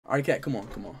Alright, cat, come on,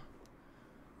 come on.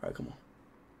 Alright, come on.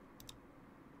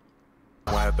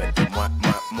 Muévete,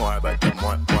 muévete,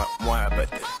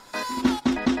 muévete.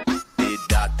 Y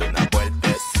date una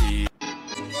vueltecita.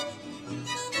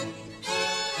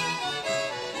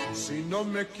 Si no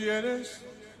me quieres,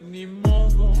 ni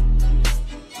modo.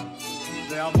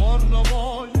 De amor no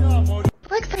voy a morir.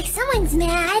 Looks like someone's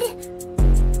mad.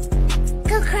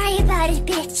 Go cry about it,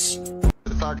 bitch.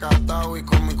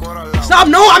 Stop!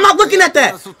 No, I'm not looking at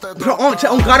that. Bro, oh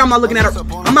God, I'm not looking at her.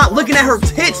 I'm not looking at her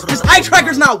tits. This eye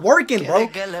tracker's not working, bro.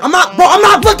 I'm not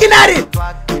looking at it.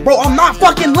 Bro, I'm not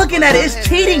fucking looking at it. It's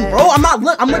cheating, bro. I'm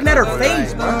looking at her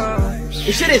face, bro.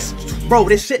 This shit is, bro,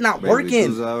 this shit not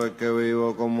working. I'm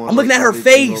looking at her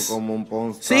face.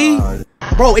 See?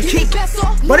 Bro, it keeps,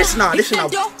 but it's not. This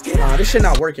shit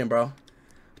not working, bro.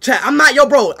 Chat, I'm not, yo,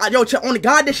 bro. Yo, chat, on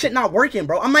God, this shit not working,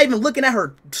 bro. I'm not even looking at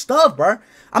her stuff, bro.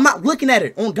 I'm not looking at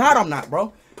it. On God, I'm not,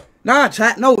 bro. Nah,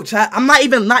 chat, no, chat. I'm not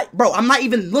even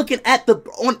looking at the,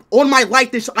 on my life,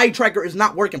 this eye tracker is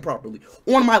not working properly.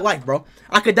 On my life, bro.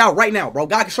 I could die right now, bro.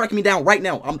 God can strike me down right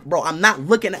now. I'm not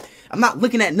looking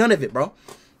at none of it, bro.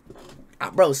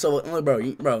 Bro,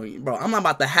 I'm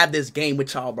about to have this game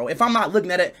with y'all, bro. If I'm not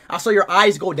looking at it, I saw your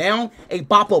eyes go down. Hey,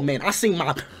 Boppo, man, I seen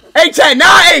my... Hey, chat,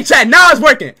 now it's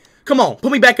working. Come on, put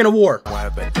me back in the war.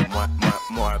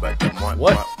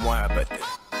 What?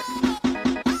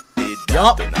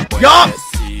 Yup.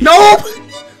 Nope.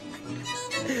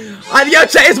 Yo,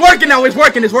 chat, it's working now. It's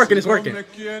working.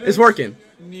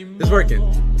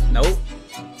 Nope.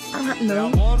 No.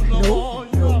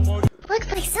 Looks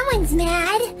like someone's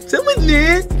mad. Someone's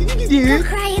mad. Go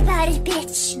cry about it,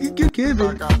 bitch.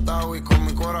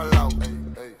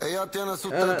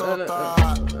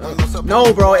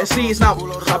 No, bro. See, it's not.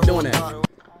 Stop doing that.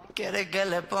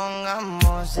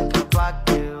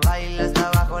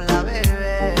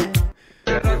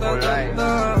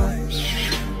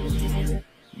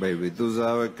 Baby, tú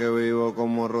sabes que vivo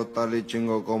como Rotal y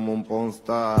chingo como un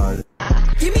pornstar.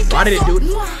 Why did it do it?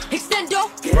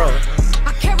 Bro.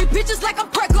 I carry bitches like I'm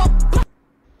preggo.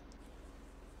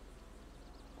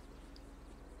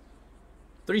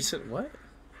 3 what?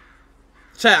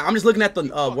 Chat, I'm just looking at the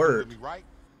word.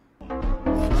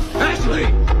 Ashley,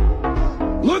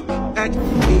 look at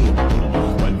me.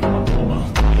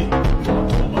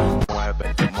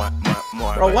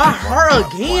 Bro, why her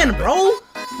again, bro?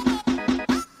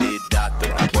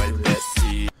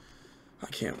 I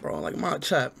can't, bro. Like my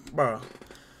chat, bro.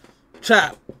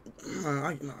 Chat.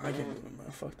 I can't, bro.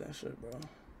 Fuck that shit, bro.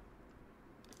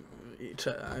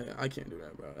 Chat, I can't do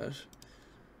that, bro.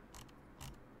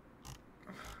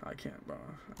 I can't, bro.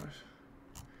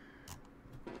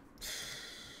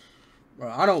 Bro,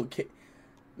 I don't care.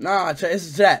 Nah, chat,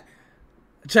 it's chat.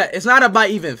 Chat, it's not about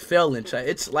even failing, chat.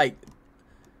 It's like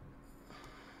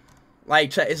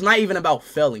chat, it's not even about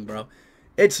failing, bro.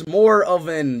 It's more of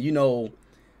an, you know,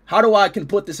 how do I can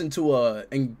put this into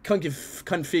and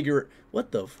configure,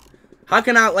 what the, how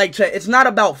can I, like, chat, it's not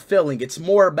about failing. It's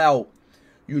more about,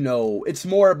 you know, it's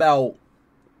more about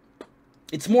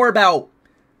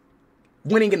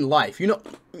winning in life, you know.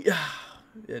 Yeah,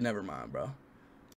 never mind, bro.